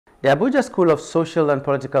The Abuja School of Social and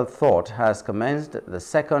Political Thought has commenced the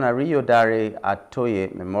second Ariyo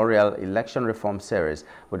Atoye Memorial Election Reform Series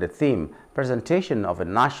with the theme Presentation of a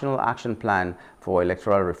National Action Plan for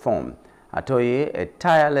Electoral Reform. Atoye, a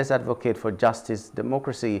tireless advocate for justice,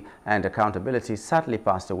 democracy and accountability, sadly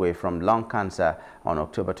passed away from lung cancer on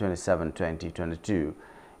October 27, 2022.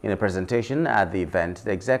 In a presentation at the event,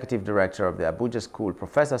 the executive director of the Abuja School,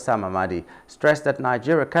 Professor Sam Amadi, stressed that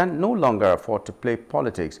Nigeria can no longer afford to play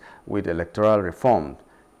politics with electoral reform.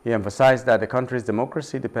 He emphasized that the country's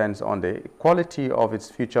democracy depends on the quality of its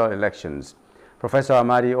future elections. Professor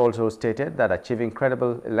Amadi also stated that achieving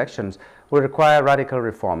credible elections will require radical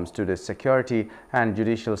reforms to the security and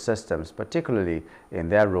judicial systems, particularly in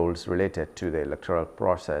their roles related to the electoral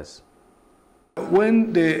process.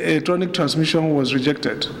 When the electronic transmission was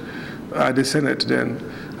rejected at the Senate, then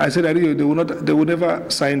I said, Ariyo, they would never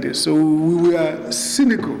sign this. So we were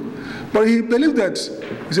cynical. But he believed that,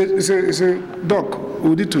 he said, Doc,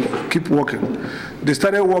 we need to keep working. They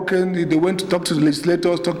started working, they went to talk to the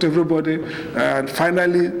legislators, talk to everybody, and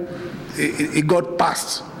finally it got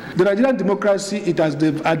passed. The Nigerian democracy, it has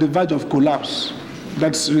at the verge of collapse.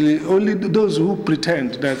 That's really only those who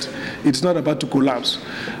pretend that it's not about to collapse.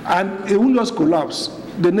 And it won't just collapse.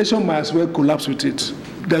 The nation might as well collapse with it.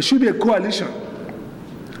 There should be a coalition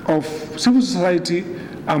of civil society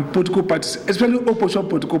and political parties, especially opposition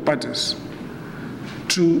political parties,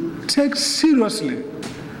 to take seriously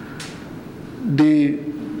the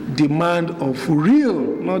demand of real,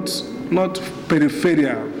 not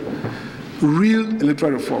peripheral, real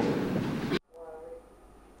electoral reform.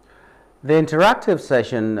 The interactive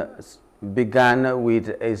session began with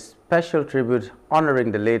a special tribute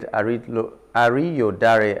honoring the late Ariyo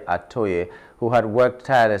Atoye, who had worked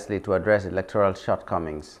tirelessly to address electoral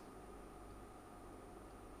shortcomings.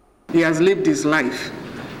 He has lived his life.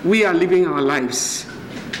 We are living our lives.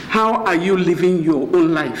 How are you living your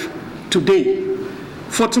own life today,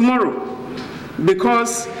 for tomorrow?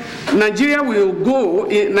 Because Nigeria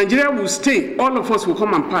will stay. All of us will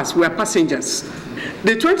come and pass. We are passengers.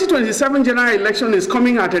 The 2027 general election is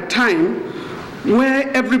coming at a time where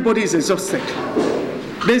everybody is exhausted.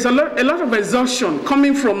 There's a lot of exhaustion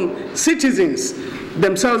coming from citizens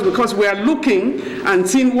themselves, because we are looking and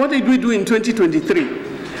seeing what did we do in 2023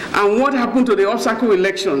 and what happened to the obstacle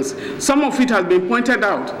elections. Some of it has been pointed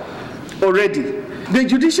out already. The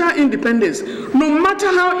judicial independence, no matter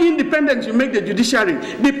how independent you make the judiciary,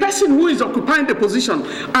 the person who is occupying the position,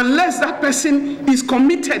 unless that person is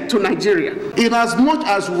committed to Nigeria. In as much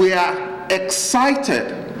as we are excited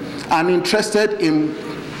and interested in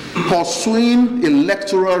pursuing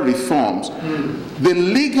electoral reforms, the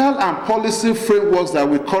legal and policy frameworks that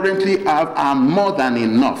we currently have are more than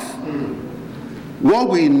enough. What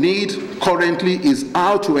we need currently is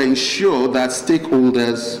how to ensure that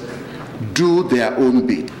stakeholders do their own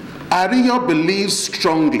bit. Ariyo believes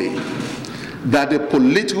strongly that the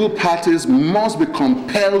political parties must be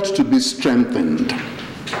compelled to be strengthened.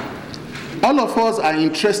 All of us are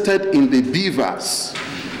interested in the beavers,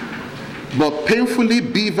 but painfully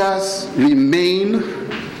beavers remain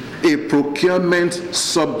a procurement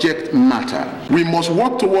subject matter. We must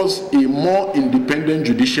work towards a more independent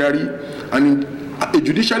judiciary, and a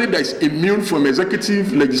judiciary that is immune from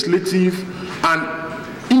executive, legislative, and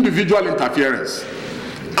individual interference,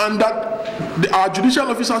 and that our judicial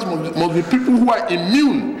officers must be people who are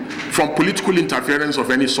immune from political interference of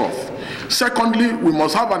any sort. Secondly, we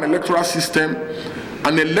must have an electoral system,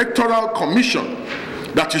 an electoral commission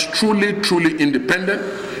that is truly independent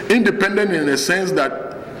in the sense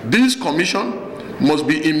that this commission must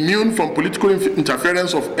be immune from political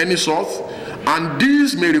interference of any sort, and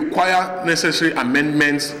these may require necessary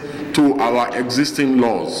amendments to our existing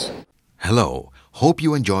laws. Hello. Hope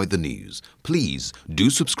you enjoyed the news. Please do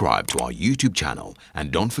subscribe to our YouTube channel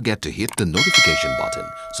and don't forget to hit the notification button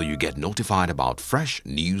so you get notified about fresh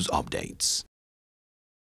news updates.